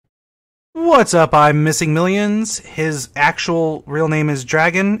What's up? I'm Missing Millions. His actual real name is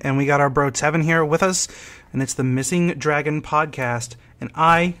Dragan, and we got our bro Tevin here with us, and it's the Missing Dragan Podcast, and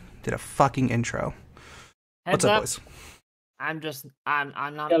I did a fucking intro. What's Heads up, up. boys? I'm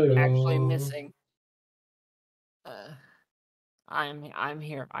not Hello. actually missing. I'm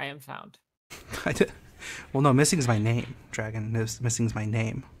here. I am found. I did. Well, no, missing is my name. Dragan. Missing is my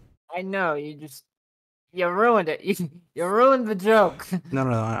name. I know, you ruined it. You ruined the joke. No,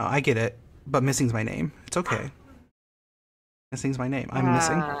 I get it, but missing's my name. It's okay. Missing's my name. I'm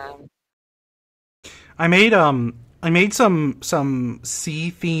missing. I made some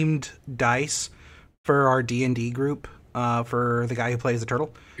sea themed dice for our D&D group, for the guy who plays the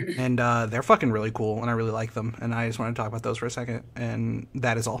turtle, and they're fucking really cool, and I really like them, and I just want to talk about those for a second, and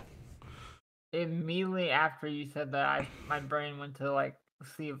that is all. Immediately after you said that, my brain went to like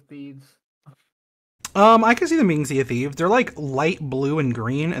Sea of Thieves. I can see them being Sea of Thieves. They're like light blue and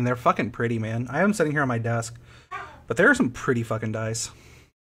green, and they're fucking pretty, man. I have them sitting here on my desk, but there are some pretty fucking dice.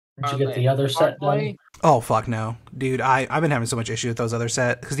 Did you get the other set done? Oh, fuck no. Dude, I've been having so much issue with those other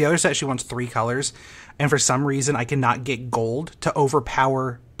set, because the other set, she wants 3 colors, and for some reason, I cannot get gold to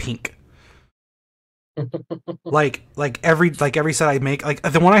overpower pink. like every set I make, like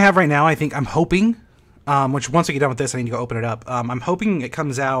the one I have right now, I think I'm hoping, which once I get done with this, I need to go open it up. I'm hoping it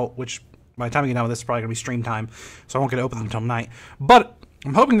comes out, which by the time I get done with this, it's probably gonna be stream time, so I won't get to open them until night. But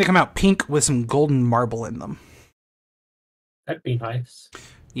I'm hoping they come out pink with some golden marble in them. That'd be nice.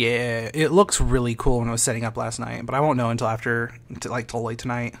 Yeah, it looks really cool when I was setting up last night, but I won't know until till late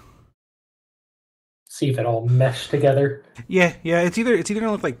tonight. See if it all meshed together. Yeah, it's either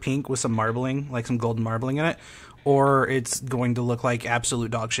gonna look like pink with some marbling, like some golden marbling in it, or it's going to look like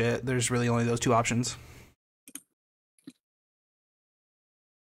absolute dog shit. There's really only those 2 options.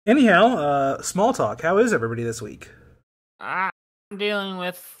 Anyhow, small talk. How is everybody this week? I'm dealing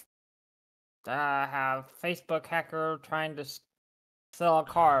with have Facebook hacker trying to sell a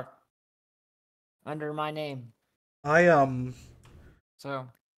car under my name. So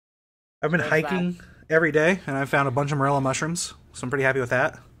I've been hiking every day, and I found a bunch of morella mushrooms, so I'm pretty happy with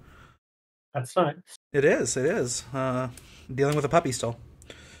that. That's nice. It is. Dealing with a puppy still.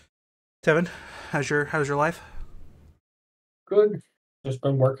 Tevin, how's your life? Good. Just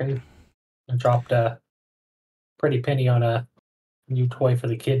been working. I dropped a pretty penny on a new toy for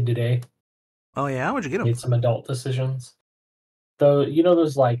the kid today. Oh yeah, what'd you get him? Made some adult decisions. Though, you know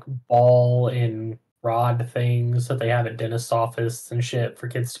those like ball and rod things that they have at dentist's office and shit for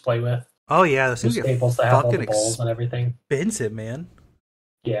kids to play with? Oh yeah, those things staples that have all the balls and everything. Expensive, man.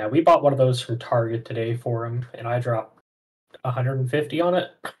 Yeah, we bought one of those from Target today for him, and I dropped $150 on it.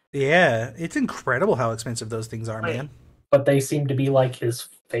 Yeah, it's incredible how expensive those things are, man. But they seem to be like his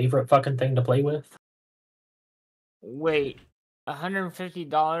favorite fucking thing to play with. Wait,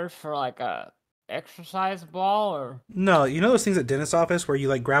 $150 for like a exercise ball, or no? You know those things at dentist's office where you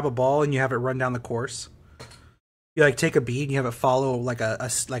like grab a ball and you have it run down the course. You like take a bead and you have it follow like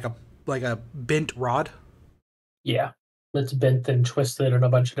a bent rod. Yeah, it's bent and twisted in a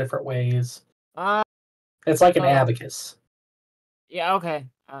bunch of different ways. It's like an abacus. Yeah, okay.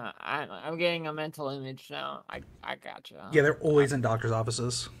 I'm getting a mental image now. I gotcha. Yeah, they're always in doctor's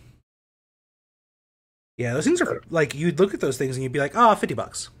offices. Yeah, those things are like, you'd look at those things and you'd be like, oh,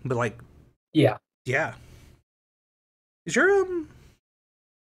 $50. But like, yeah. Is your I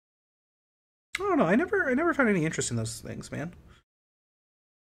don't know. I never found any interest in those things, man.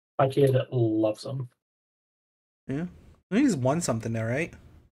 My kid loves them. Yeah, I think he's won something there, right?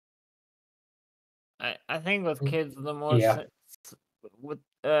 I think with kids, the more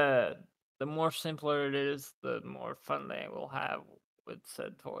the more simpler it is, the more fun they will have with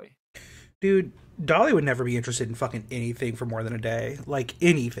said toy. Dude, Dolly would never be interested in fucking anything for more than a day. Like,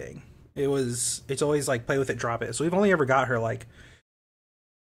 anything. It's always like, play with it, drop it. So we've only ever got her like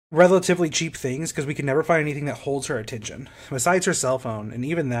relatively cheap things because we can never find anything that holds her attention besides her cell phone, and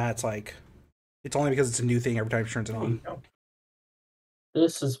even that's like, it's only because it's a new thing every time she turns it on.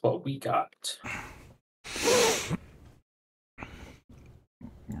 This is what we got.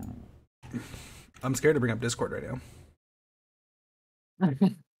 I'm scared to bring up Discord right now.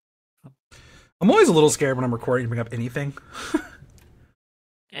 I'm always a little scared when I'm recording to bring up anything.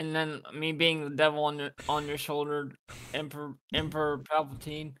 And then me being the devil on your shoulder, Emperor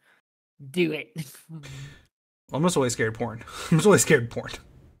Palpatine, do it. I'm just always scared of porn. I'm just always scared of porn.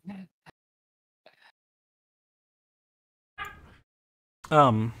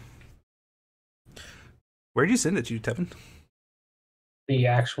 Where'd you send it to, Tevin? The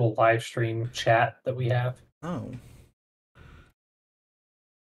actual live stream chat that we have.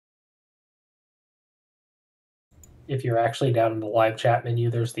 if you're actually down in the live chat menu,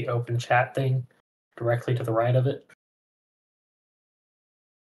 there's the open chat thing directly to the right of it.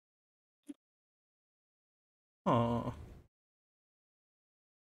 Oh.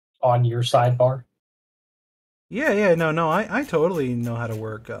 On your sidebar. Yeah, no, I totally know how to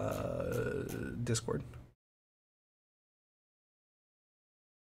work Discord.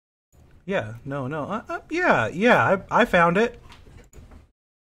 Yeah, no, I found it.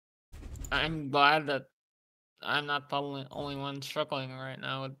 I'm glad that I'm not the only one struggling right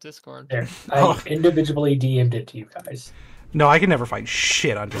now with Discord. There, I individually DM'd it to you guys. No, I can never find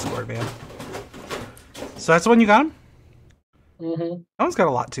shit on Discord, man. So that's the one you got him? Mm-hmm. That one's got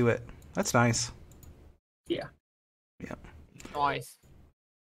a lot to it. That's nice. Yeah. Yeah. Nice.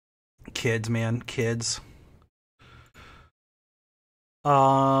 Kids, man. Kids. I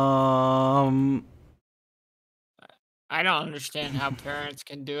don't understand how parents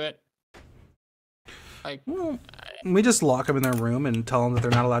can do it. Like, well, we just lock them in their room and tell them that they're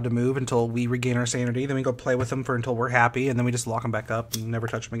not allowed to move until we regain our sanity. Then we go play with them until we're happy, and then we just lock them back up and never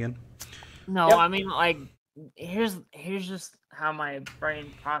touch them again. No, Yep. I mean, like, here's just how my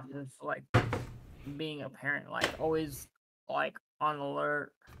brain processes, like, being a parent. Like, always, like, on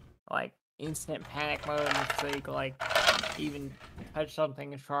alert, like, instant panic mode, mistake, like, even touch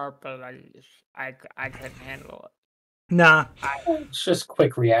something sharp, but I couldn't handle it. Nah. It's just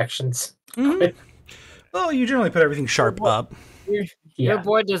quick reactions. Mm-hmm. Well, you generally put everything sharp up. Your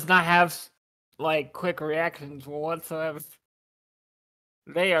boy does not have, like, quick reactions whatsoever.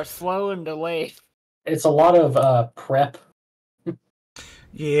 They are slow and delayed. It's a lot of prep.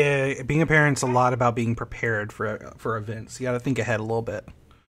 Yeah, being a parent's a lot about being prepared for events. You got to think ahead a little bit.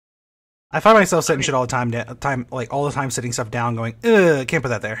 I find myself setting shit all the time, setting stuff down, going, ugh, can't put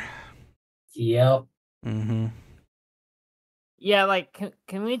that there. Yep. Mm-hmm. Yeah, like,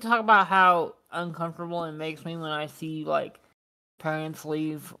 can we talk about how uncomfortable it makes me when I see, like, parents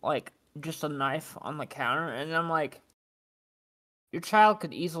leave, like, just a knife on the counter, and I'm like, your child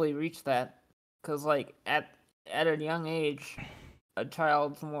could easily reach that, because, like, at a young age, a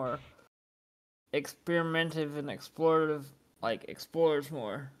child's more experimentative and explorative, like, explores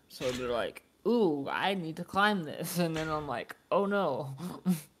more, so they're like, ooh, I need to climb this, and then I'm like, oh no.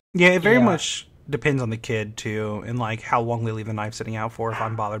 Yeah, it very much depends on the kid, too, and, like, how long they leave the knife sitting out for, if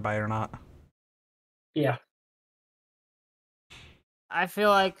I'm bothered by it or not. Yeah. I feel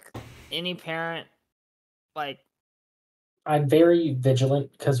like any parent, like, I'm very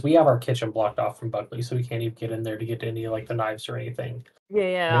vigilant because we have our kitchen blocked off from Buckley, so we can't even get in there to get any like the knives or anything.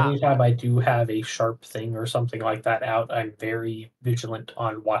 yeah. Anytime I do have a sharp thing or something like that out, I'm very vigilant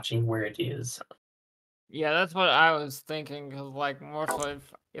on watching where it is. Yeah, that's what I was thinking. Because, like, more so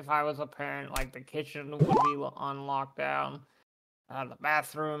if I was a parent, like, the kitchen would be on lockdown, the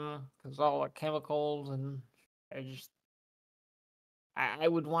bathroom, because all the chemicals, and I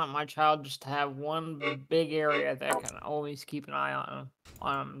would want my child just to have one big area that I can always keep an eye on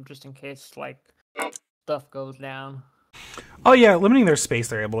them, just in case, like, stuff goes down. Oh, yeah, limiting their space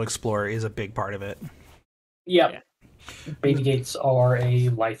they're able to explore is a big part of it. Yep. Yeah. Baby gates are a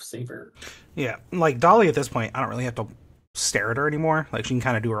lifesaver. Yeah, like, Dolly at this point, I don't really have to stare at her anymore. Like, she can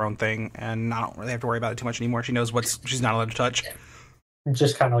kind of do her own thing, and I don't really have to worry about it too much anymore. She knows what she's not allowed to touch.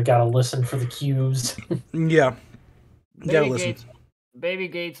 Just kind of gotta listen for the cues. Yeah. You gotta listen. Baby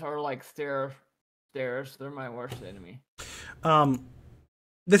gates are like stairs. They're my worst enemy.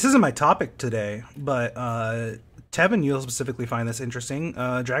 This isn't my topic today, but Tevin, you'll specifically find this interesting.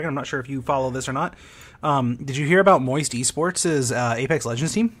 Dragan, I'm not sure if you follow this or not. Did you hear about Moist Esports' Apex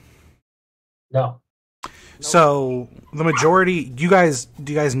Legends team? No. So the majority, do you guys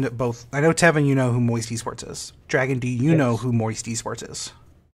know both? I know Tevin, you know who Moist Esports is. Dragan, do you know who Moist Esports is?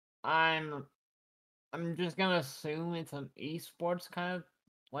 I'm just gonna assume it's an esports kind of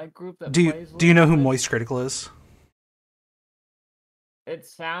like group that do you know who Moist Critical is? It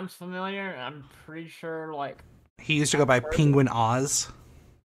sounds familiar. I'm pretty sure, like, he used to go by Penguin Oz.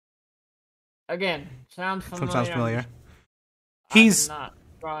 Again, sounds familiar. Sounds familiar. He's not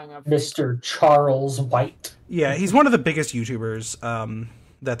drawing up. Mr. Charles White. Yeah, he's one of the biggest YouTubers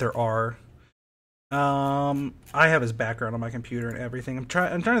that there are. I have his background on my computer and everything. I'm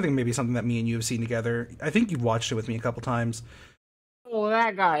trying to think maybe something that me and you have seen together. I think you've watched it with me a couple times. Oh,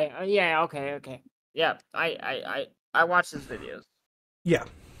 that guy. Yeah. Okay. Yeah. I watched his videos. Yeah.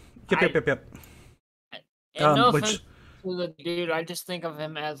 Yep. And no offense to the dude, I just think of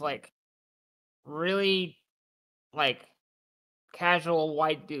him as, like, really, like, casual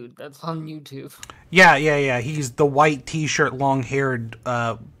white dude that's on YouTube. Yeah. He's the white t-shirt, long-haired,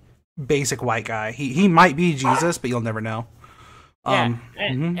 basic white guy. He might be Jesus, but you'll never know. Yeah,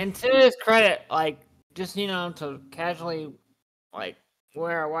 and to his credit, like, just to casually like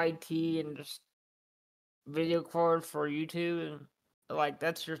wear a white tee and just video record for YouTube, and like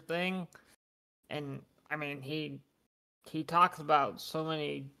that's your thing. And I mean, he talks about so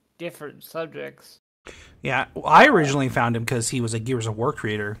many different subjects. Yeah, I originally found him because he was a Gears of War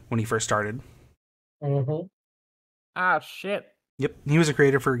creator when he first started. Mm-hmm. Ah, shit. Yep, he was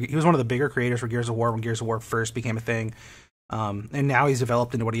one of the bigger creators for Gears of War when Gears of War first became a thing. And now he's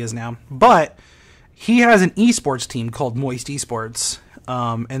developed into what he is now. But he has an esports team called Moist Esports,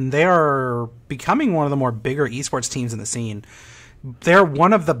 and they are becoming one of the more bigger esports teams in the scene. They're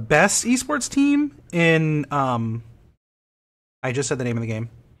one of the best esports team in, I just said the name of the game.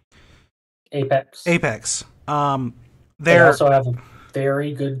 Apex. They also have a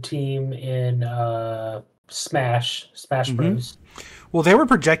very good team in Smash Bros. Well, they were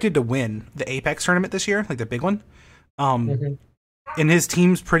projected to win the Apex tournament this year, like the big one. And his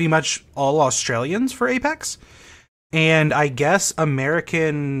team's pretty much all Australians for Apex. And I guess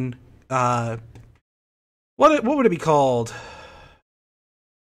American, what would it be called?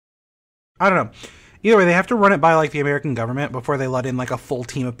 I don't know. Either way, they have to run it by like the American government before they let in like a full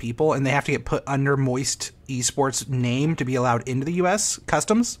team of people, and they have to get put under Moist Esports name to be allowed into the U.S.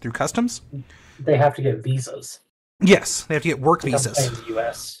 through customs. They have to get visas. Yes, they have to get work visas. In the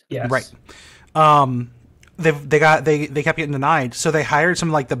U.S. Yes. Right. They kept getting denied, so they hired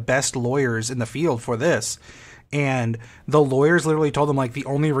some like the best lawyers in the field for this. And the lawyers literally told them, like, the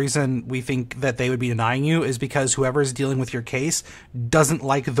only reason we think that they would be denying you is because whoever is dealing with your case doesn't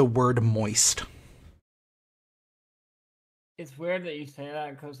like the word moist. It's weird that you say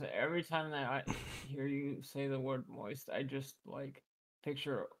that, because every time that I hear you say the word moist, I just, like,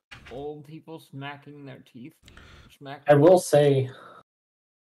 picture old people smacking their teeth. I will say,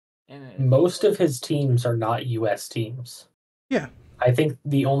 most of his teams are not U.S. teams. Yeah. I think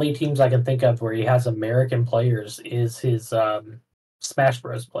the only teams I can think of where he has American players is his Smash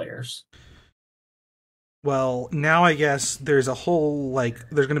Bros. Players. Well, now I guess there's a whole, like,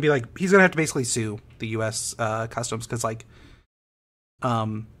 there's going to be, like, he's going to have to basically sue the U.S. Customs because, like,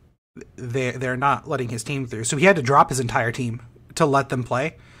 they're not letting his team through. So he had to drop his entire team to let them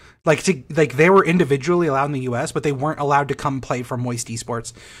play. Like they were individually allowed in the U.S., but they weren't allowed to come play for Moist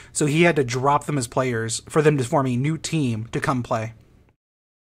Esports. So he had to drop them as players for them to form a new team to come play.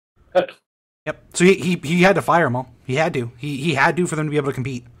 Yep. So he had to fire them all. He had to. He had to for them to be able to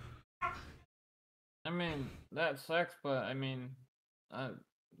compete. I mean, that sucks, but I mean,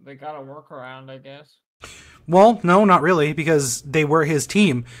 they got a workaround, I guess. Well, no, not really, because they were his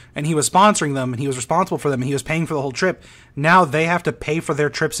team, and he was sponsoring them, and he was responsible for them, and he was paying for the whole trip. Now they have to pay for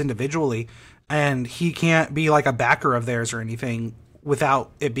their trips individually, and he can't be like a backer of theirs or anything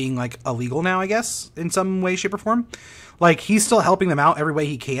without it being like illegal now, I guess, in some way, shape, or form. Like, he's still helping them out every way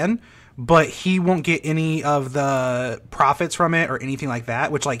he can, but he won't get any of the profits from it or anything like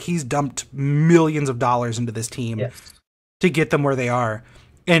that, which, like, he's dumped millions of dollars into this team to get them where they are.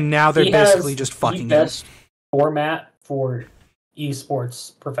 And now they're basically just fucking the best format for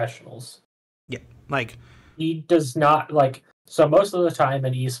esports professionals. Yeah, like, he does not, like, so most of the time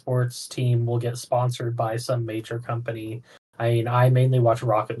an esports team will get sponsored by some major company. I mean, I mainly watch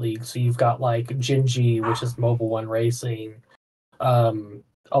Rocket League, so you've got like Gingy, which is Mobile One Racing. A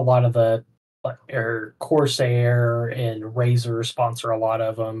lot of the Corsair and Razer sponsor a lot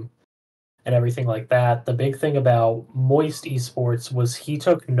of them, and everything like that. The big thing about Moist Esports was he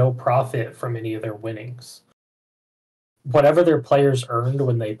took no profit from any of their winnings. Whatever their players earned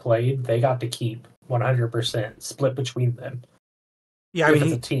when they played, they got to keep 100%, split between them. Yeah, I mean,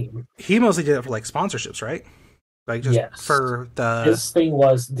 as a team. He mostly did it for like sponsorships, right? Like, just for the... His thing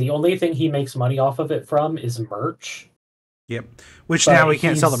was, the only thing he makes money off of it from is merch. Yep. Which now he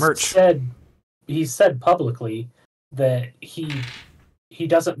can't sell the merch. He said publicly that he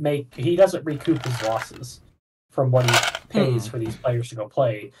doesn't recoup his losses from what he pays for these players to go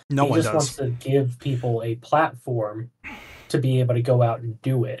play. He just wants to give people a platform to be able to go out and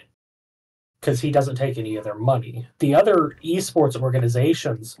do it, because he doesn't take any of their money. The other esports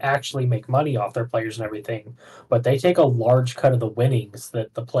organizations actually make money off their players and everything, but they take a large cut of the winnings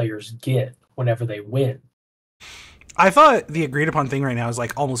that the players get whenever they win. I thought the agreed upon thing right now is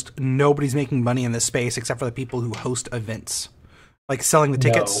like almost nobody's making money in this space except for the people who host events, like selling the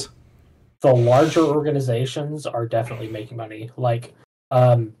tickets. No. The larger organizations are definitely making money. Like,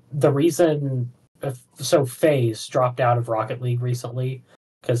 the reason... So FaZe dropped out of Rocket League recently,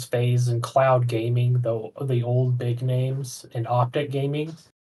 because FaZe and Cloud Gaming, the old big names, and Optic Gaming,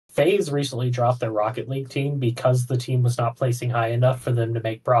 FaZe recently dropped their Rocket League team because the team was not placing high enough for them to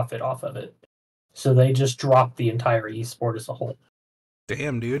make profit off of it. So they just dropped the entire esport as a whole.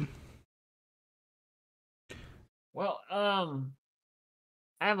 Damn, dude. Well, I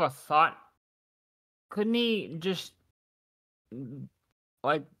have a thought. Couldn't he just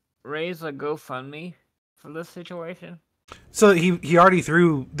like raise a GoFundMe for this situation? So he already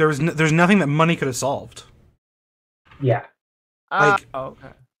threw. There's nothing that money could have solved. Yeah. Okay.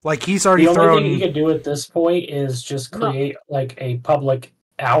 Like he's already thrown. The only thing he could do at this point is just create like a public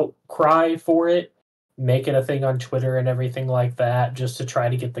outcry for it, make it a thing on Twitter and everything like that, just to try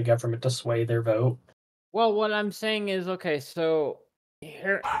to get the government to sway their vote. Well, what I'm saying is, okay, so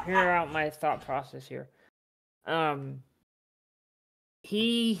hear out my thought process here.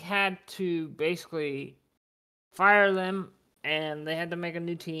 He had to basically fire them, and they had to make a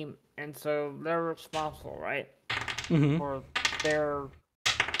new team, and so they're responsible, right, for their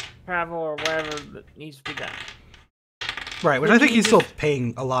travel or whatever that needs to be done. Right, which I think he's still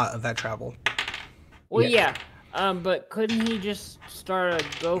paying a lot of that travel. Well, yeah. But couldn't he just start a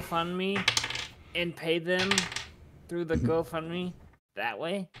GoFundMe and pay them through the GoFundMe that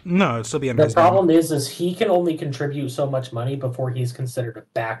way? No, it'd still be under the problem is he can only contribute so much money before he's considered a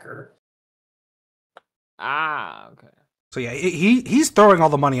backer. Okay. So yeah, he's throwing all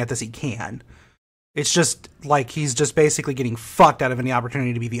the money at this he can. It's just like he's just basically getting fucked out of any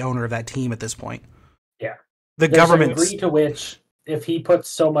opportunity to be the owner of that team at this point. Yeah. There's government an degree to which if he puts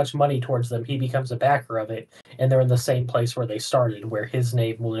so much money towards them, he becomes a backer of it, and they're in the same place where they started, where his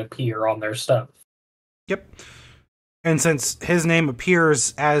name will appear on their stuff. Yep. And since his name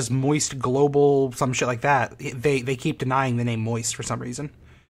appears as Moist Global, some shit like that, they keep denying the name Moist for some reason.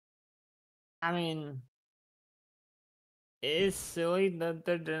 I mean, it is silly that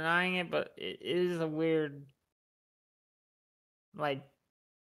they're denying it, but it is a weird, like...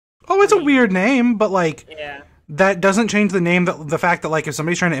 Oh, it's a weird name, but, like... Yeah. That doesn't change the name, the fact that, like, if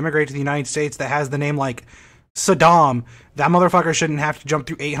somebody's trying to immigrate to the United States that has the name, like, Saddam, that motherfucker shouldn't have to jump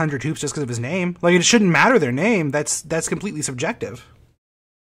through 800 hoops just because of his name. Like, it shouldn't matter their name. That's completely subjective.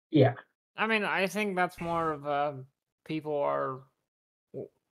 Yeah. I mean, I think that's more of people are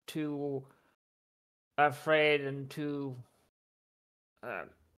too afraid and too...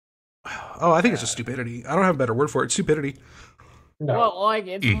 Oh, I think it's just stupidity. I don't have a better word for it. Stupidity. No. Well, like,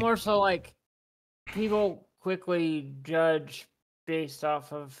 it's more so, like, people quickly judge based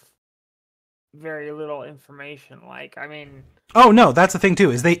off of very little information. Like, I mean... Oh, no, that's the thing,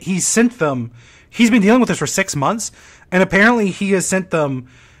 too, is he sent them... He's been dealing with this for 6 months, and apparently he has sent them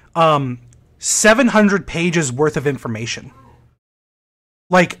 700 pages worth of information.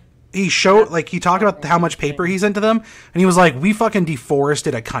 Like, he talked about how much paper he sent to them, and he was like, we fucking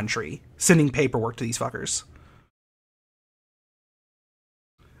deforested a country sending paperwork to these fuckers.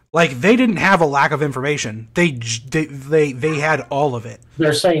 Like, they didn't have a lack of information. They had all of it.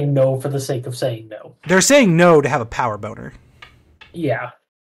 They're saying no for the sake of saying no. They're saying no to have a power boner. Yeah.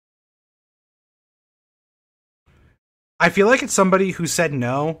 I feel like it's somebody who said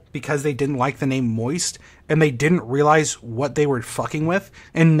no because they didn't like the name Moist, and they didn't realize what they were fucking with,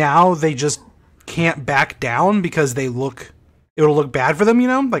 and now they just can't back down because it'll look bad for them, you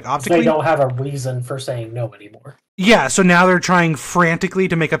know? Like, optically. They don't have a reason for saying no anymore. Yeah, so now they're trying frantically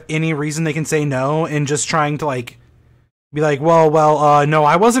to make up any reason they can say no, and just trying to, like, be like, well, no,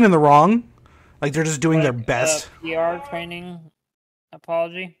 I wasn't in the wrong. Like, they're just doing their best. PR training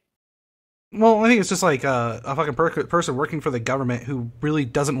apology? Well, I think it's just like a fucking person working for the government who really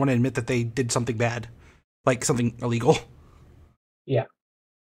doesn't want to admit that they did something bad. Like, something illegal. Yeah.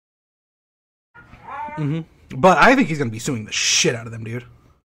 Mm-hmm. But I think he's going to be suing the shit out of them, dude.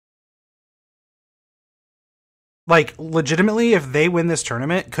 Like, legitimately, if they win this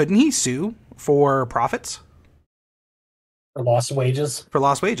tournament, couldn't he sue for profits? For lost wages? For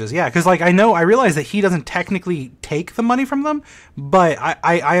lost wages, yeah. Because, like, I realize that he doesn't technically take the money from them, but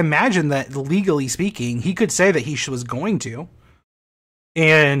I imagine that, legally speaking, he could say that he was going to.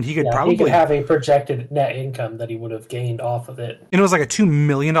 And he could probably... he could have a projected net income that he would have gained off of it. And it was like a $2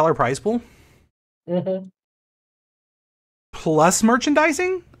 million prize pool? Mm-hmm. Plus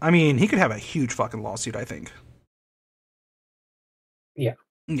merchandising? I mean, he could have a huge fucking lawsuit, I think. Yeah.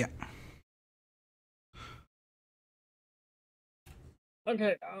 Yeah.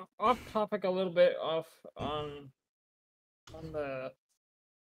 Okay, off topic a little bit, on the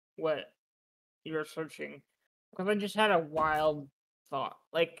what you're searching, because I just had a wild thought.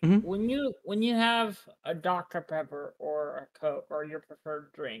 Like, when you have a Dr. Pepper or a Coke or your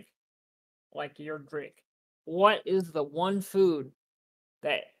preferred drink, like your drink, what is the one food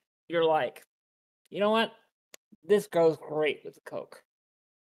that you're like, you know what, this goes great with the Coke?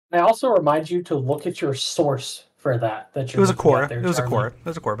 I also remind you to look at your source for that. It was a Quora. It was a Quora. It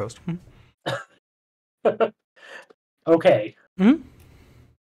was a Quora post. Okay.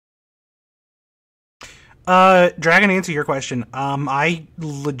 Dragon, answer your question. I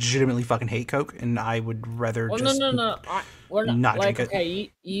legitimately fucking hate Coke, and I would rather No. We're not like, drink it.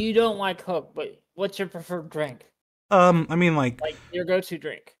 Okay, you don't like Coke, but what's your preferred drink? I mean, like your go-to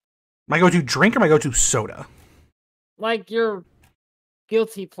drink. My go-to drink or my go-to soda? Like your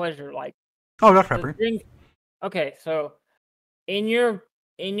guilty pleasure, like. Oh, Dr. Pepper. Drink. Okay, so in your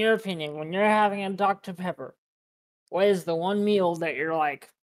opinion, when you're having a Dr. Pepper, what is the one meal that you're like?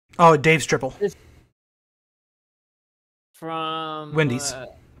 Oh, Dave's Triple. From Wendy's.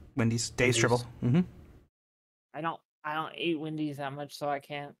 Dave's Triple. Mm-hmm. I don't eat Wendy's that much, so I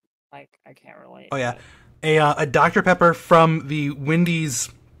can't relate. Oh yeah, a Dr. Pepper from the Wendy's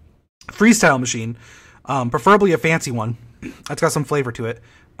freestyle machine, preferably a fancy one that's got some flavor to it.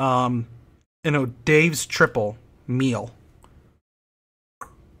 Dave's Triple meal.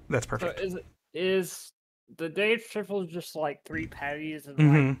 That's perfect. So is the Dave's Triple just like 3 patties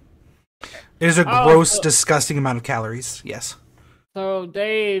and It is a gross, disgusting amount of calories. Yes. So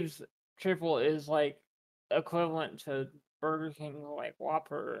Dave's Triple is like equivalent to Burger King, like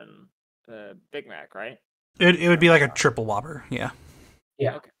Whopper and the Big Mac, right? It would be like a triple Whopper. Yeah.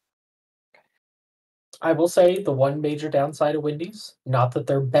 Yeah. Okay. I will say the one major downside of Wendy's, not that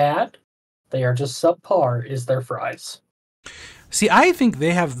they're bad, they are just subpar, is their fries. See, I think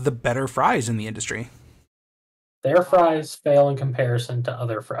they have the better fries in the industry. Their fries fail in comparison to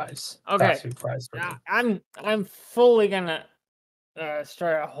other fries. Okay. Fast food fries. I'm fully gonna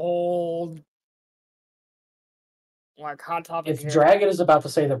start a whole hot topic. If Dragan is about to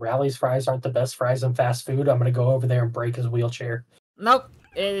say that Rally's fries aren't the best fries in fast food, I'm gonna go over there and break his wheelchair. Nope,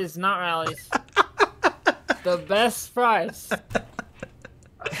 it is not Rally's. The best fries.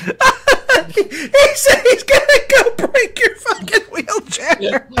 He said he's gonna go break your fucking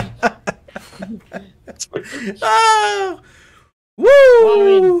wheelchair. Oh,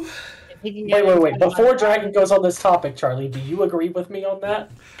 woo! Wait. Before Dragan goes on this topic, Charlie, do you agree with me on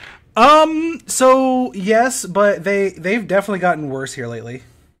that? So yes, but they've definitely gotten worse here lately.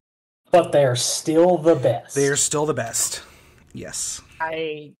 But they're still the best. They're still the best. Yes.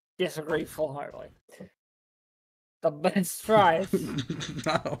 I disagree full-heartedly. The best fries.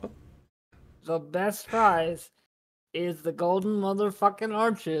 No. The best fries is the golden motherfucking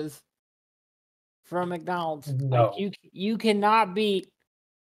arches from McDonald's. No. Like you cannot beat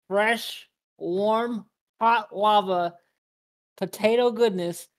fresh, warm, hot lava, potato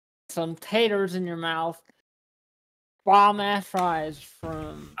goodness, some taters in your mouth, bomb-ass fries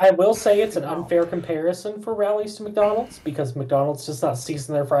from... I will say it's an unfair comparison for Rally's to McDonald's, because McDonald's does not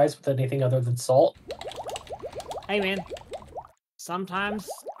season their fries with anything other than salt. Hey, man. Sometimes,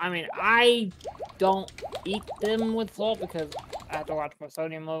 I don't eat them with salt because I have to watch my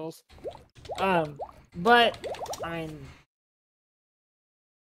sodium levels. But, I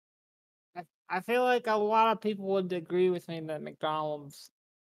feel like a lot of people would agree with me that McDonald's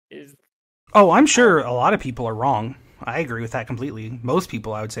is... Oh, I'm sure a lot of people are wrong. I agree with that completely. Most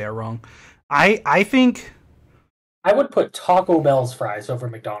people, I would say, are wrong. I think... I would put Taco Bell's fries over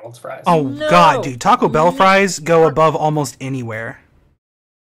McDonald's fries. Oh, no, God, dude. Taco Bell fries go above almost anywhere.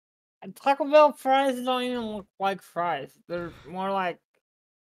 Taco Bell fries don't even look like fries. They're more like...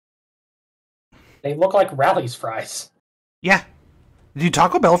 They look like Rally's fries. Yeah. Dude,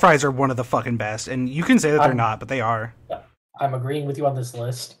 Taco Bell fries are one of the fucking best. And you can say that they're not, but they are. I'm agreeing with you on this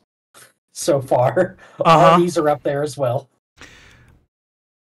list. So far. Arby's are up there as well.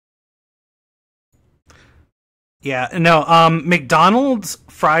 Yeah, no, McDonald's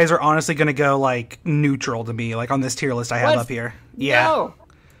fries are honestly going to go, neutral to me, on this tier list I have up here. Yeah.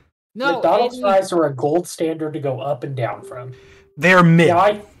 No, McDonald's fries are a gold standard to go up and down from. They're mid. Yeah,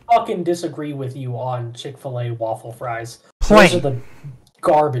 I fucking disagree with you on Chick-fil-A waffle fries. Plain. Those are the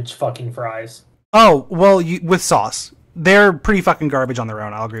garbage fucking fries. Oh, well, with sauce. They're pretty fucking garbage on their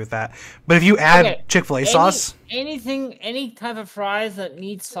own, I'll agree with that. But if you add Chick-fil-A sauce... Any type of fries that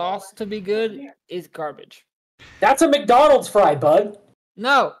need sauce to be good is garbage. That's a McDonald's fry, bud.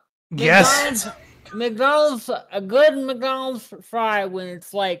 No. Yes. A good McDonald's fry when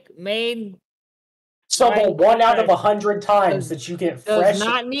it's made. So 1 out of 100 times that you get fresh,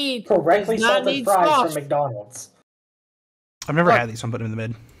 correctly salted fries from McDonald's. I've never had these, so I'm putting them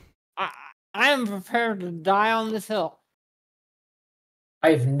in the mid. I am prepared to die on this hill.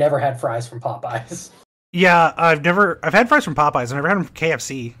 I've never had fries from Popeyes. Yeah, I've had fries from Popeyes. I've never had them from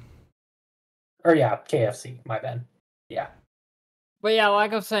KFC. Or yeah, KFC, my bad. Yeah. But yeah,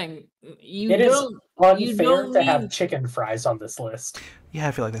 like I was saying, it is unfair to have chicken fries on this list. Yeah,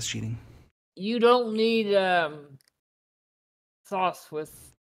 I feel like that's cheating. You don't need sauce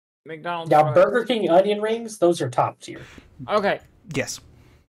with McDonald's now, fries. Burger King onion rings, those are top tier. Okay. Yes.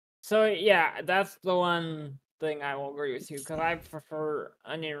 So yeah, that's the one thing I will agree with you because I prefer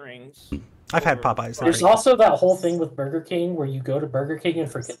onion rings. I've had Popeyes. There's also that whole thing with Burger King where you go to Burger King and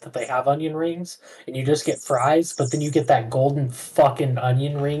forget that they have onion rings, and you just get fries, but then you get that golden fucking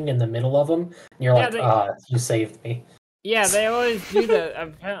onion ring in the middle of them, and you're you saved me. Yeah, they always do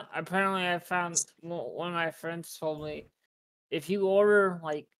that. Apparently, I found one of my friends told me if you order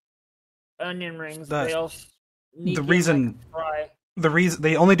like onion rings, they also need fry. The reason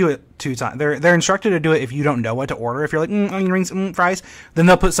they only do it 2 times. They're instructed to do it if you don't know what to order. If you're like onion rings, fries, then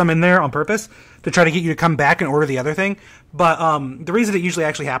they'll put some in there on purpose to try to get you to come back and order the other thing. But the reason it usually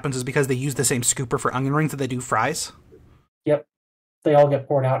actually happens is because they use the same scooper for onion rings that they do fries. Yep, they all get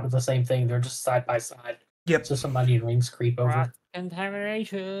poured out into the same thing. They're just side by side. Yep. So some onion rings creep over.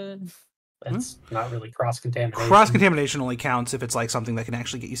 Cross-contamination. That's not really cross-contamination. Cross-contamination only counts if it's like something that can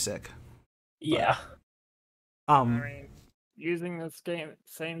actually get you sick. Yeah. I mean, using the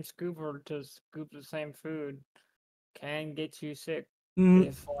same scooper to scoop the same food can get you sick.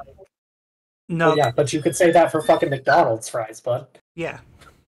 If, like... No. Well, yeah, but you could say that for fucking McDonald's fries, bud. Yeah.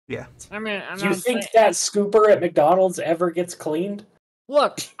 I mean, do you think that scooper at McDonald's ever gets cleaned?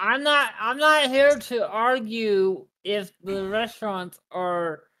 Look, I'm not here to argue if the restaurants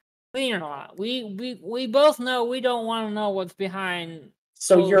are clean or not. We both know we don't want to know what's behind.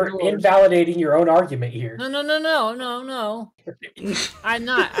 So you're invalidating your own argument here. No. I'm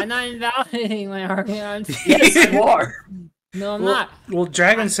not invalidating my argument. Yes, you are. No, I'm not. Well,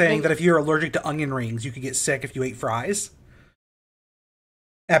 Dragan's saying that if you're allergic to onion rings, you could get sick if you ate fries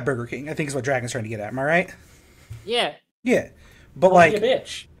at Burger King. I think is what Dragan's trying to get at. Am I right? Yeah. Yeah, but don't be a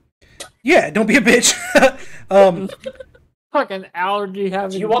bitch. Yeah, don't be a bitch. Fucking allergy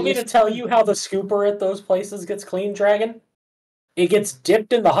having. Do you want me to tell you how the scooper at those places gets clean, Dragan? It gets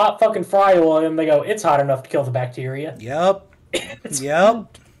dipped in the hot fucking fry oil, and they go, it's hot enough to kill the bacteria. Yep.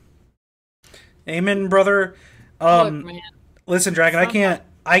 Yep. Amen, brother. Look, man. Listen, Dragan,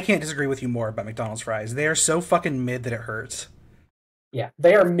 I can't disagree with you more about McDonald's fries. They are so fucking mid that it hurts. Yeah,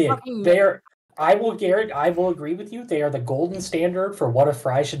 they are mid. They are. I will agree with you. They are the golden standard for what a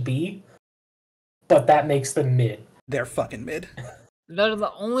fry should be, but that makes them mid. They're fucking mid. They're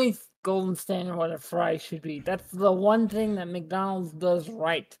the only golden standard what a fry should be. That's the one thing that McDonald's does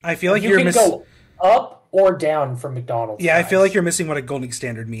right. I feel like you can go up or down from McDonald's. Yeah, fries. I feel like you're missing what a golden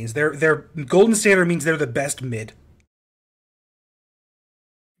standard means. Their golden standard means they're the best mid.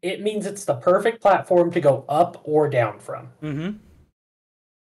 It means it's the perfect platform to go up or down from. Mm-hmm.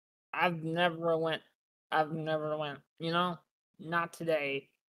 I've never went. You know, not today.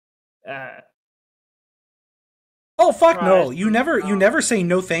 Oh fuck no! You never say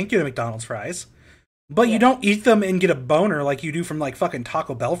no thank you to McDonald's fries, but you don't eat them and get a boner like you do from like fucking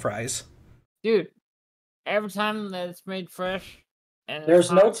Taco Bell fries. Dude, every time that it's made fresh, and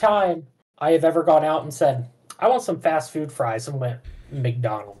there's no time I have ever gone out and said I want some fast food fries and went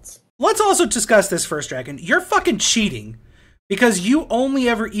McDonald's. Let's also discuss this first, Dragan. You're fucking cheating because you only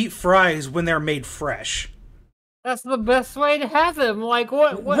ever eat fries when they're made fresh. That's the best way to have them. Like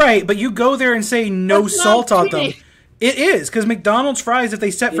what? Right, but you go there and say no salt on them. It is, because McDonald's fries, if they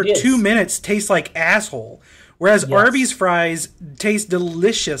set for 2 minutes, taste like asshole. Whereas Arby's fries taste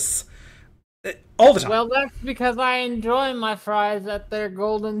delicious all the time. Well, that's because I enjoy my fries at their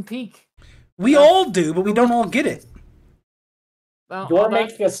golden peak. We all do, but we don't all get it. You're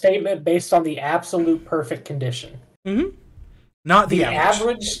making a statement based on the absolute perfect condition. Mm-hmm. Not the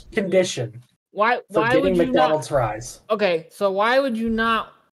average condition. Why would you McDonald's fries? Okay, so why would you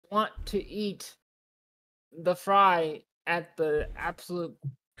not want to eat the fry at the absolute?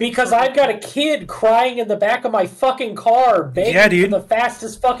 Because I've got a kid crying in the back of my fucking car, begging for the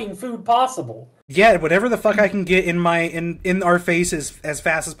fastest fucking food possible. Yeah, whatever the fuck I can get in our faces as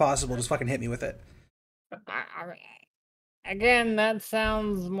fast as possible, just fucking hit me with it. Again, that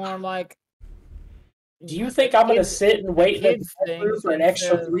sounds more like. Do you think I'm going to sit and wait for an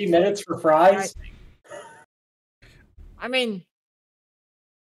extra 3 minutes for fries? I mean,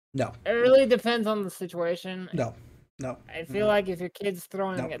 no. It really depends on the situation. No. I feel like if your kid's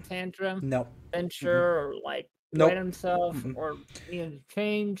throwing a tantrum, then sure, or like wet himself or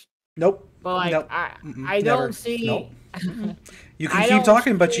change. Nope. But like I don't see. Nope. You can keep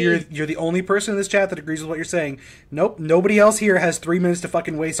talking, but you're the only person in this chat that agrees with what you're saying. Nope. Nobody else here has 3 minutes to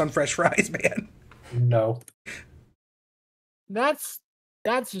fucking waste on fresh fries, man. No. That's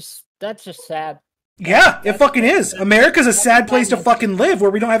just sad. Yeah, it fucking is. America's a sad place to fucking live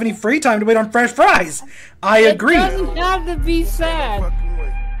where we don't have any free time to wait on fresh fries. I agree. It doesn't have to be sad.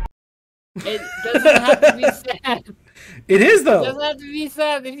 It doesn't have to be sad. It is though. It doesn't have to be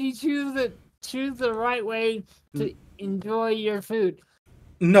sad if you choose the right way to enjoy your food.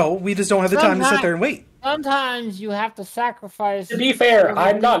 No, we just don't have the time to sit there and wait. Sometimes you have to sacrifice. To be fair,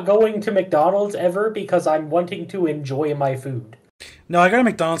 I'm not going to McDonald's ever because I'm wanting to enjoy my food. No, I go to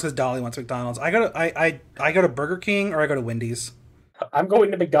McDonald's because Dolly wants McDonald's. I go to Burger King or I go to Wendy's. I'm going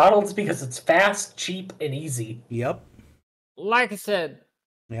to McDonald's because it's fast, cheap, and easy. Yep. Like I said.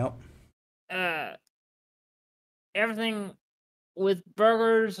 Yep. Everything with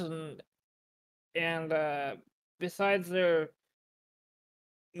burgers and besides their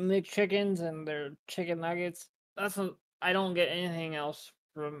McChickens and their chicken nuggets, I don't get anything else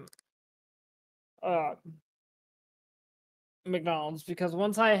from McDonald's, because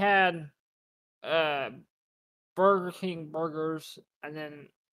once I had Burger King burgers, and then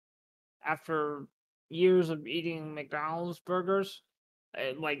after years of eating McDonald's burgers,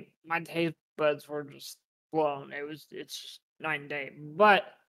 like my taste buds were just blown. It's just night and day. But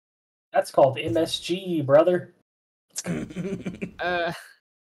that's called MSG, brother.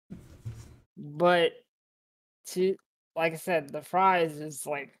 But like I said, the fries is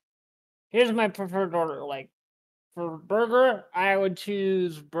like, here's my preferred order. Like for burger, I would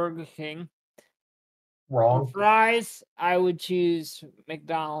choose Burger King. Wrong. For fries, I would choose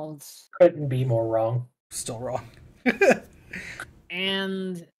McDonald's. Couldn't be more wrong. Still wrong.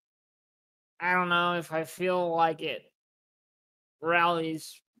 And I don't know if I feel like it,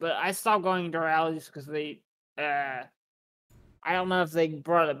 Rallies, but I stopped going to Rallies because they, I don't know if they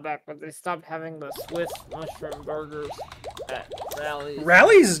brought it back, but they stopped having the Swiss mushroom burgers at Rallies.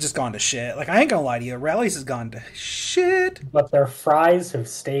 Rallies has just gone to shit. Like, I ain't gonna lie to you. Rallies has gone to shit. But their fries have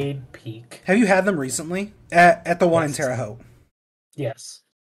stayed peak. Have you had them recently? At the one in Terre Haute? Yes.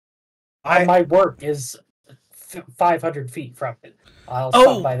 My work is 500 feet from it. I'll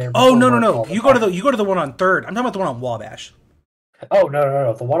stop by there. No. You go to the one on 3rd. I'm talking about the one on Wabash. Oh,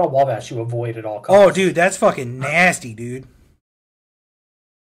 no. The one on Wabash you avoid at all costs. Oh, dude, that's fucking nasty, dude.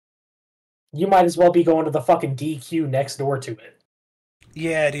 You might as well be going to the fucking DQ next door to it.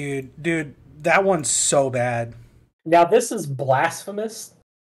 Yeah, dude, that one's so bad. Now, this is blasphemous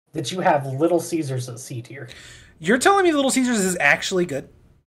that you have Little Caesars at C tier. You're telling me Little Caesars is actually good?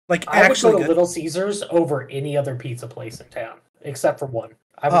 Like, I actually would go to good? Little Caesars over any other pizza place in town, except for one.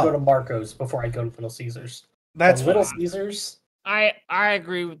 I would go to Marco's before I go to Little Caesars. That's Little Caesars. I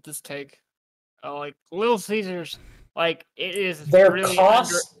agree with this take. Like Little Caesars, like it is their really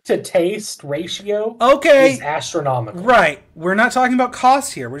cost to taste ratio. Okay, is astronomical. Right. We're not talking about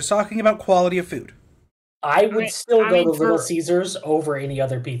cost here. We're just talking about quality of food. I would still go to Little Caesars over any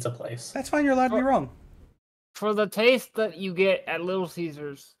other pizza place. That's fine. You're allowed to be wrong. For the taste that you get at Little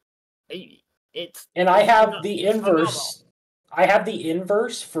Caesars, it's I have the inverse. I have the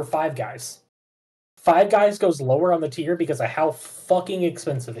inverse for Five Guys. Five Guys goes lower on the tier because of how fucking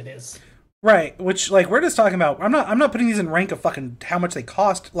expensive it is. Right, which like we're just talking about. I'm not putting these in rank of fucking how much they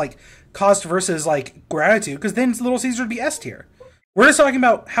cost, like cost versus like gratitude, because then Little Caesar would be S tier. We're just talking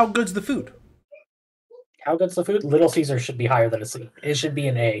about how good's the food. How good's the food? Little Caesar should be higher than a C. It should be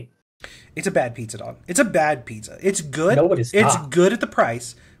an A. It's a bad pizza, dog. It's a bad pizza. It's good. No, it is not. It's good at the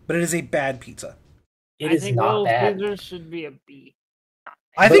price, but it is a bad pizza. It is not bad. Little Caesars should be a B.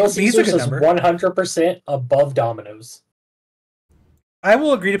 I think B's a good number. 100% above Domino's. I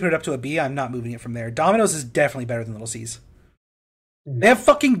will agree to put it up to a B. I'm not moving it from there. Domino's is definitely better than Little C's. They have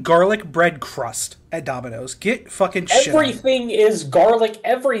fucking garlic bread crust at Domino's. Get fucking shit. Everything is garlic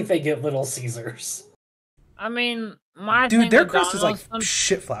everything at Little Caesars. I mean, their crust is like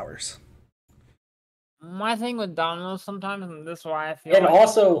shit flowers. My thing with Domino's sometimes, and this is why I feel. And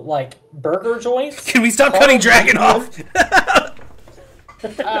also, like burger joints. Can we stop cutting Dragan off?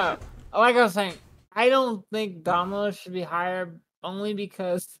 Like I was saying, I don't think Domino's should be higher, only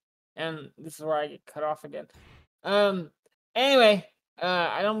because, and this is where I get cut off again. Anyway,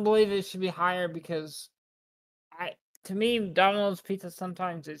 I don't believe it should be higher because, to me, Domino's pizza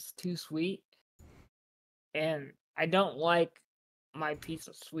sometimes is too sweet, and I don't like my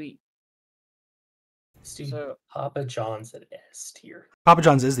pizza sweet. So, Papa John's at S tier. Papa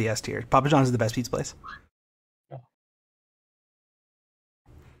John's is the S tier. Papa John's is the best pizza place.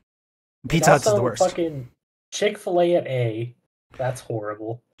 Pizza Hut's is the worst. Fucking Chick-fil-A at A. That's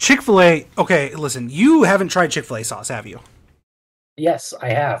horrible. Chick-fil-A. Okay, listen. You haven't tried Chick-fil-A sauce, have you? Yes, I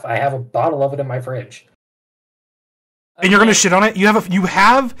have. I have a bottle of it in my fridge. And you're gonna shit on it? You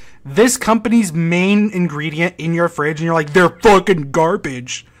have this company's main ingredient in your fridge, and you're like, they're fucking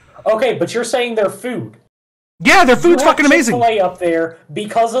garbage. Okay, but you're saying their food. Yeah, their food's fucking amazing. Chick-fil-A up there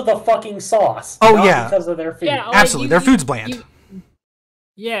because of the fucking sauce. Oh yeah, because of their food. Yeah, absolutely. Their food's bland.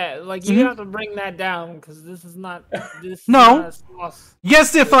 Yeah, like you have to bring that down because this is not. This no. is not a sauce.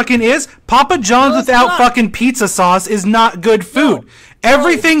 Yes, it fucking is. Papa John's without fucking pizza sauce is not good food. No.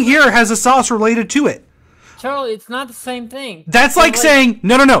 Everything here has a sauce related to it. Charlie, it's not the same thing. That's like saying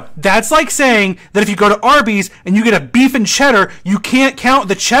no. That's like saying that if you go to Arby's and you get a beef and cheddar, you can't count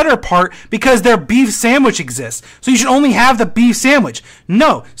the cheddar part because their beef sandwich exists. So you should only have the beef sandwich.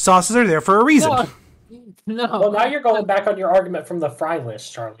 No, sauces are there for a reason. No. Well, now you're going back on your argument from the fry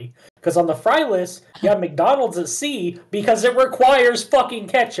list, Charlie. Because on the fry list, you have McDonald's at C because it requires fucking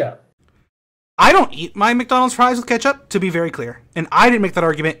ketchup. I don't eat my McDonald's fries with ketchup, to be very clear. And I didn't make that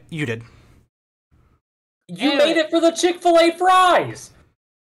argument. You did. You made it for the Chick-fil-A fries.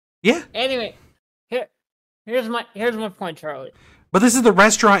 Yeah. Anyway, here's my point, Charlie. But this is the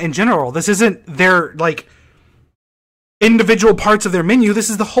restaurant in general. This isn't their, like, individual parts of their menu. This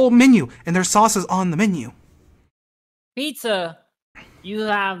is the whole menu, and there's sauces on the menu. Pizza, you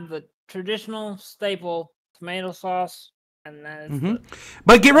have the traditional staple tomato sauce, and then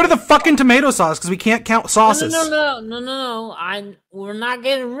But get rid of the fucking tomato sauce because we can't count sauces. No. We're not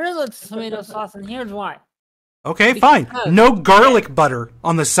getting rid of the tomato sauce, and here's why. Okay, fine. No garlic butter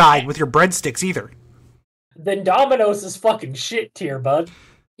on the side with your breadsticks either. Then Domino's is fucking shit tier, bud.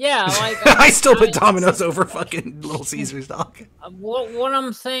 Yeah, like I still put Domino's over fucking Little Caesars, dog. What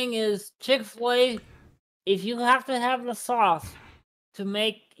I'm saying is Chick-fil-A, if you have to have the sauce to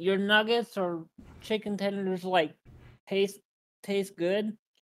make your nuggets or chicken tenders like taste good,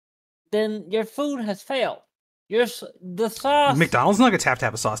 then your food has failed. The sauce. McDonald's nuggets have to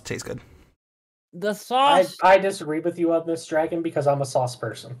have a sauce to taste good. The sauce. I disagree with you on this, Dragan, because I'm a sauce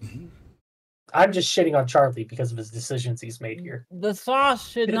person. I'm just shitting on Charlie because of his decisions he's made here. The sauce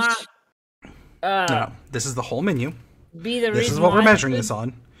should not. No, this is the whole menu. Be the this is what we're measuring this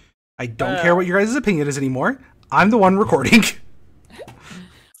on. I don't care what your guys' opinion is anymore. I'm the one recording.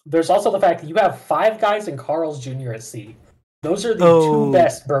 There's also the fact that you have Five Guys and Carl's Jr. at C. Those are the two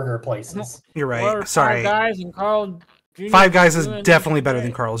best burger places. You're right. Sorry. Five Guys and Carl Jr. Five Guys is definitely better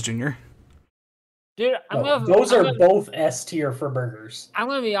than Carl's Jr. Dude, those are both S tier for burgers. I'm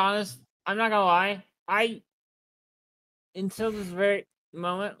gonna be honest. I'm not gonna lie. Until this very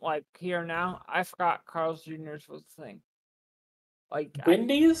moment, like here now, I forgot Carl's Jr.'s was the thing. Like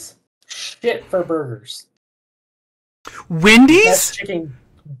Wendy's, shit for burgers. Wendy's?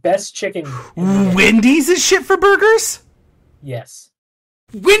 Best chicken. Wendy's is shit for burgers? Yes.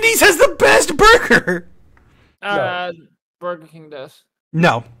 Wendy's has the best burger. No. Burger King does.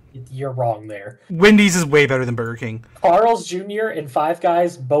 No. You're wrong there. Wendy's is way better than Burger King. Carl's Jr. and Five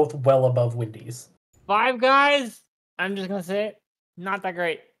Guys, both well above Wendy's. Five Guys, I'm just going to say it, not that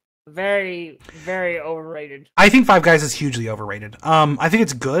great. Very, very overrated. I think Five Guys is hugely overrated. I think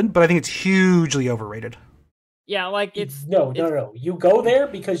it's good, but I think it's hugely overrated. Yeah, like it's... No. You go there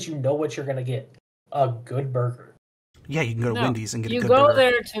because you know what you're going to get. A good burger. Yeah, you can go to Wendy's and get a good burger. burger.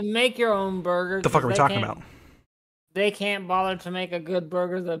 You go there to make your own burger. The fuck are we talking about? They can't bother to make a good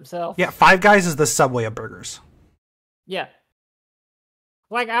burger themselves. Yeah, Five Guys is the Subway of burgers. Yeah.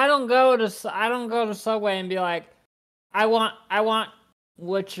 Like I don't go to Subway and be like, I want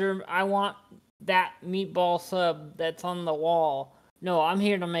that meatball sub that's on the wall. No, I'm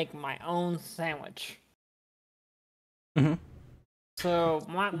here to make my own sandwich. Mm-hmm. So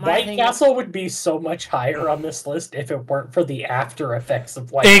White Castle would be so much higher on this list if it weren't for the after effects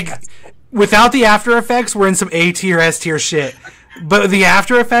of White Castle. Without the after effects, we're in some A tier, S tier shit. But the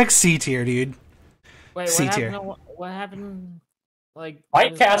after effects, C tier, dude. Wait, C tier. What happened? Like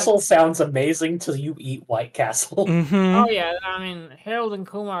White Castle sounds amazing till you eat White Castle. Mm-hmm. Oh yeah, I mean Harold and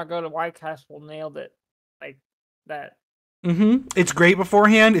Kumar go to White Castle, nailed it, like that. Mm-hmm. It's great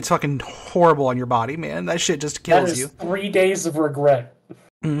beforehand. It's fucking horrible on your body, man. That shit just kills you. 3 days of regret.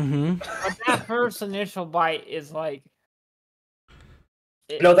 Mm-hmm. But that first initial bite is like.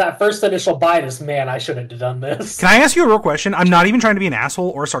 That first initial bite is, man, I shouldn't have done this. Can I ask you a real question? I'm not even trying to be an asshole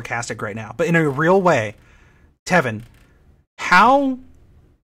or sarcastic right now, but in a real way, Tevin,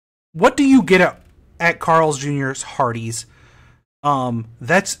 what do you get at Carl's Jr.'s Hardee's?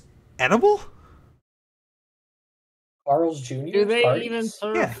 That's edible? Carl's Jr. Do they Hardee's? even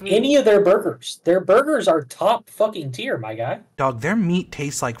serve food? Any of their burgers? Their burgers are top fucking tier, my guy. Dog, their meat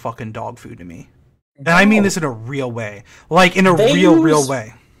tastes like fucking dog food to me. And I mean this in a real way. Like, in a real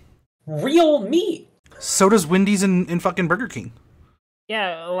way. Real meat. So does Wendy's and fucking Burger King.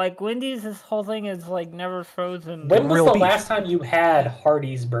 Yeah, like Wendy's, this whole thing is like never frozen. When was the last time you had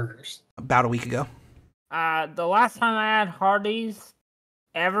Hardee's burgers? About a week ago. The last time I had Hardee's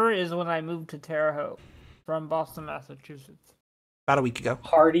ever is when I moved to Terre Haute from Boston, Massachusetts. About a week ago.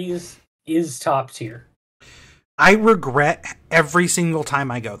 Hardee's is top tier. I regret every single time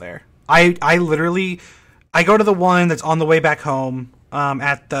I go there. I literally go to the one that's on the way back home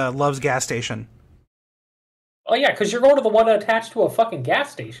at the Love's gas station. Oh yeah, because you're going to the one attached to a fucking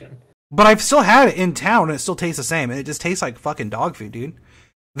gas station. But I've still had it in town, and it still tastes the same. And it just tastes like fucking dog food, dude.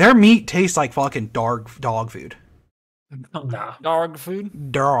 Their meat tastes like fucking dog food. Nah. Dog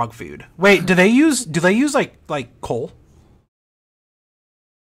food. Dog food. Wait, do they use like coal?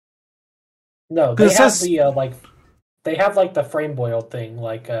 No, they have the they have like the frame boiled thing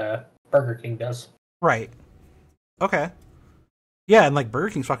like Burger King does. Right. Okay. Yeah, and like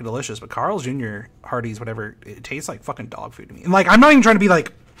Burger King's fucking delicious, but Carl's Jr., Hardee's, whatever, it tastes like fucking dog food to me. And like, I'm not even trying to be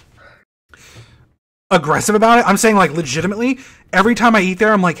like aggressive about it. I'm saying like legitimately, every time I eat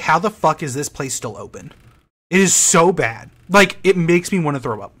there, I'm like, how the fuck is this place still open? It is so bad. Like, it makes me want to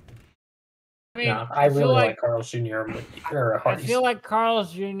throw up. I mean, no, I really like Carl's Jr. or Hardee's. I feel like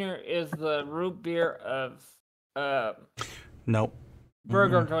Carl's Jr. is the root beer of nope.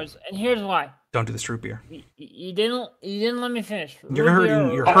 burger joints, and here's why. Don't do this root beer. You didn't let me finish. You're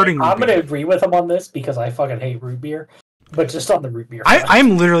hurting. I'm gonna agree with him on this because I fucking hate root beer, but just on the root beer.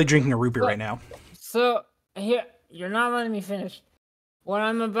 I'm literally drinking a root beer right now. So here, you're not letting me finish what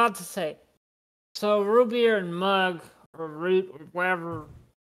I'm about to say. So root beer and mug or root or whatever.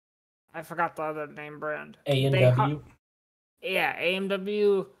 I forgot the other name brand. A&W. Yeah,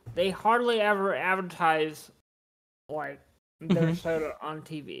 A&W. They hardly ever advertise like their soda on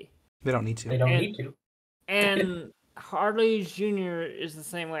TV. They don't need to. They don't need to. And Harley's Jr. is the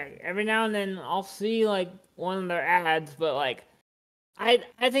same way. Every now and then I'll see like one of their ads, but like I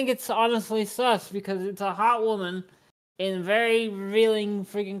think it's honestly sus because it's a hot woman in very revealing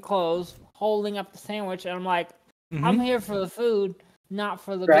freaking clothes holding up the sandwich, and I'm like, I'm here for the food, not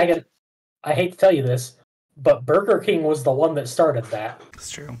for the Dragan. bitch. I hate to tell you this, but Burger King was the one that started that.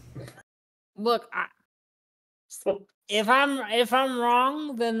 It's true. Look, if I'm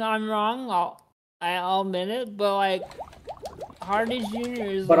wrong, then I'm wrong. I'll admit it. But like, Hardee's Jr.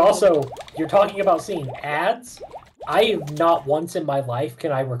 is. But also, you're talking about seeing ads. I have not once in my life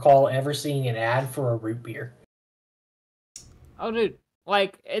can I recall ever seeing an ad for a root beer. Oh, dude,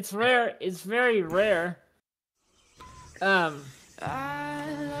 like it's rare. It's very rare. Yeah,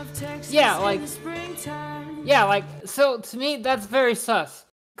 like so to me that's very sus.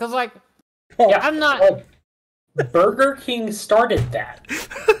 Cause like, yeah, I'm not. Burger King started that.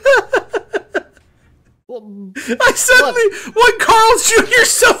 Well, I suddenly want Carl's Jr.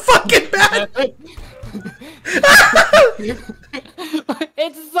 so fucking bad.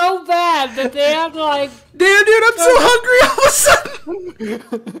 It's so bad that they have to like. Damn, dude, I'm so hungry all of a sudden.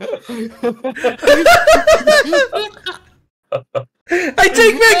 I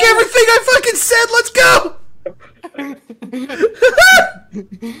take back everything I fucking said. Let's go.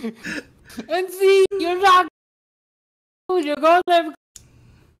 And see, you're not. You're going there.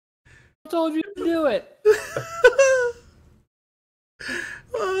 I told you to do it.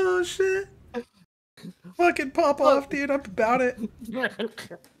 Oh shit! Fucking pop off, dude. I'm about it.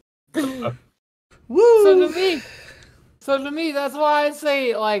 Woo! So to me, that's why I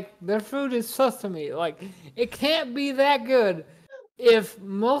say like their food is sus to me. Like it can't be that good if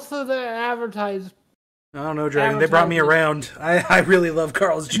most of their advertised. I don't know, Dragon. They brought me around. I really love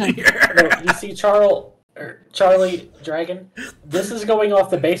Carl's Jr. You see, Charlie, Dragon, this is going off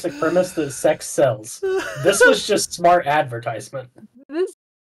the basic premise that sex sells. This was just smart advertisement. This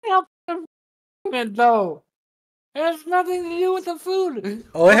helps though. It has nothing to do with the food.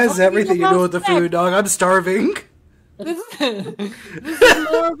 Oh, it has everything to do with the food, dog. I'm starving. This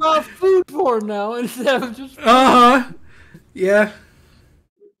is more about food porn now instead of just. Yeah.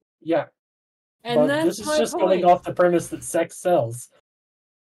 Yeah. And but that's this is just going off the premise that sex sells.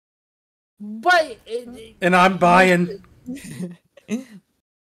 But and I'm buying.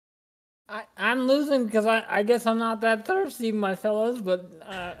 I'm losing because I guess I'm not that thirsty, my fellas. But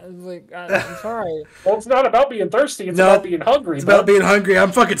I'm sorry. Well, it's not about being thirsty. It's about being hungry. It's about being hungry.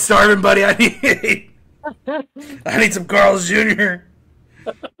 I'm fucking starving, buddy. I need some Carl's Jr.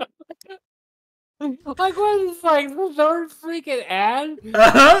 Like what is this, like the third freaking ad?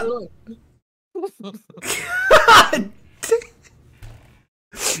 God.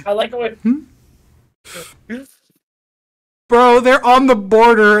 I like it. Bro, they're on the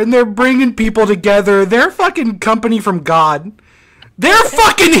border and they're bringing people together. They're fucking company from God. They're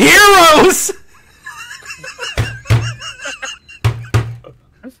fucking heroes.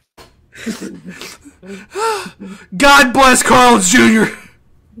 God bless Carl's Jr.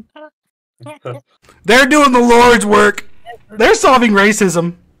 They're doing the Lord's work. They're solving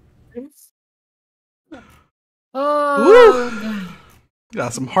racism. Oh,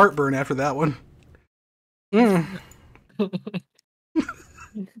 got some heartburn after that one. Mm.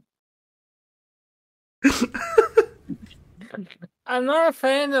 I'm not a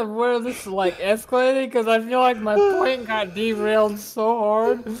fan of where this like escalated because I feel like my point got derailed so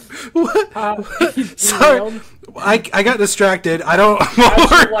hard. What? Sorry, I got distracted. I don't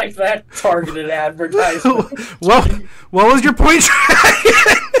like that targeted advertisement. What was your point?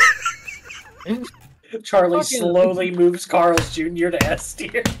 Charlie slowly moves Carl's Jr. to S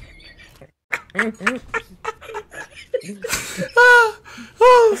tier.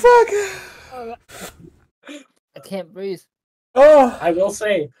 Oh fuck! I can't breathe. Oh, I will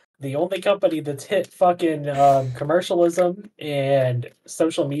say the only company that's hit fucking commercialism and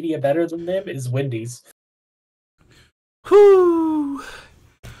social media better than them is Wendy's. Whoo!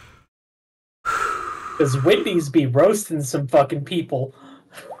 Because Wendy's be roasting some fucking people.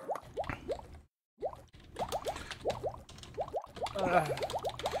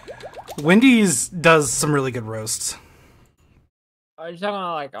 Wendy's does some really good roasts. Are you talking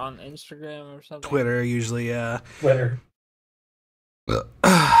about like on Instagram or something? Twitter, usually, yeah. Twitter.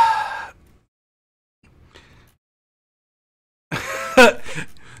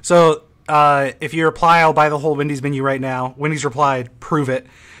 So, if you reply, I'll buy the whole Wendy's menu right now. Wendy's replied, prove it.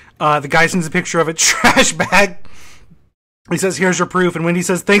 The guy sends a picture of a trash bag. He says, here's your proof. And Wendy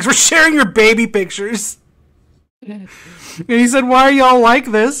says, thanks for sharing your baby pictures. And he said, why are y'all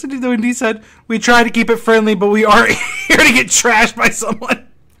like this? And Wendy said, we try to keep it friendly, but we aren't here to get trashed by someone.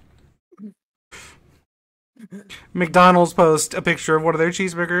 McDonald's post a picture of one of their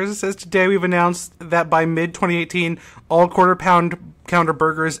cheeseburgers. It says, today we've announced that by mid-2018, all quarter-pounder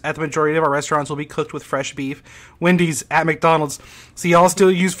burgers at the majority of our restaurants will be cooked with fresh beef. Wendy's at McDonald's. So y'all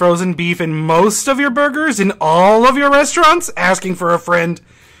still use frozen beef in most of your burgers in all of your restaurants? Asking for a friend.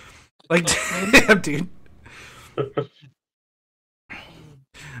 Like, damn, dude.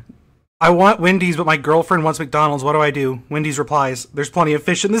 I want Wendy's, but my girlfriend wants McDonald's. What do I do? Wendy's replies, there's plenty of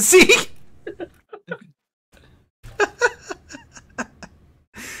fish in the sea.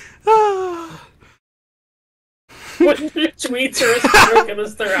 What tweets are as broken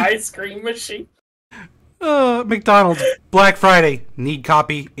as their ice cream machine? McDonald's, Black Friday, need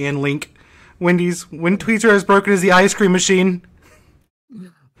copy and link. Wendy's, when tweets are as broken as the ice cream machine.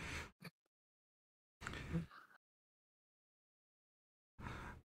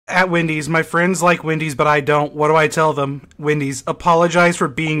 At Wendy's, my friends like Wendy's, but I don't. What do I tell them? Wendy's, apologize for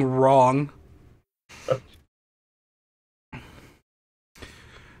being wrong.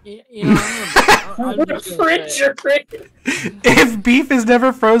 You know, if beef is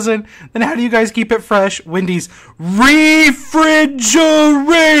never frozen, then how do you guys keep it fresh? Wendy's,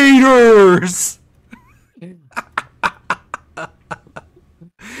 refrigerators.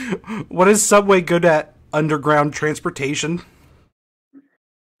 What is Subway good at? Underground transportation.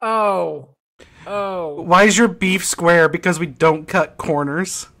 Oh. Why is your beef square? Because we don't cut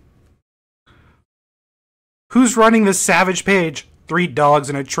corners. Who's running this savage page? 3 dogs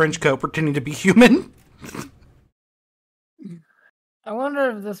in a trench coat pretending to be human. I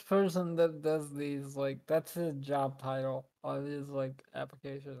wonder if this person that does these, like, that's his job title on his, like,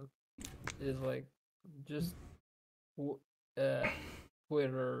 application is, like, just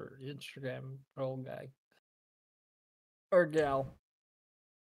Twitter, Instagram troll guy. Or gal.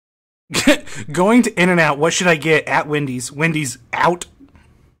 Going to In-N-Out, what should I get at Wendy's? Wendy's out.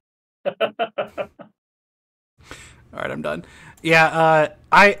 Alright, I'm done. Yeah,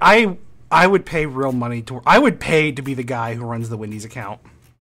 I would pay real money I would pay to be the guy who runs the Wendy's account.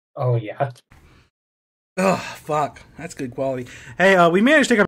 Oh, yeah. Ugh, fuck. That's good quality. Hey, we managed to take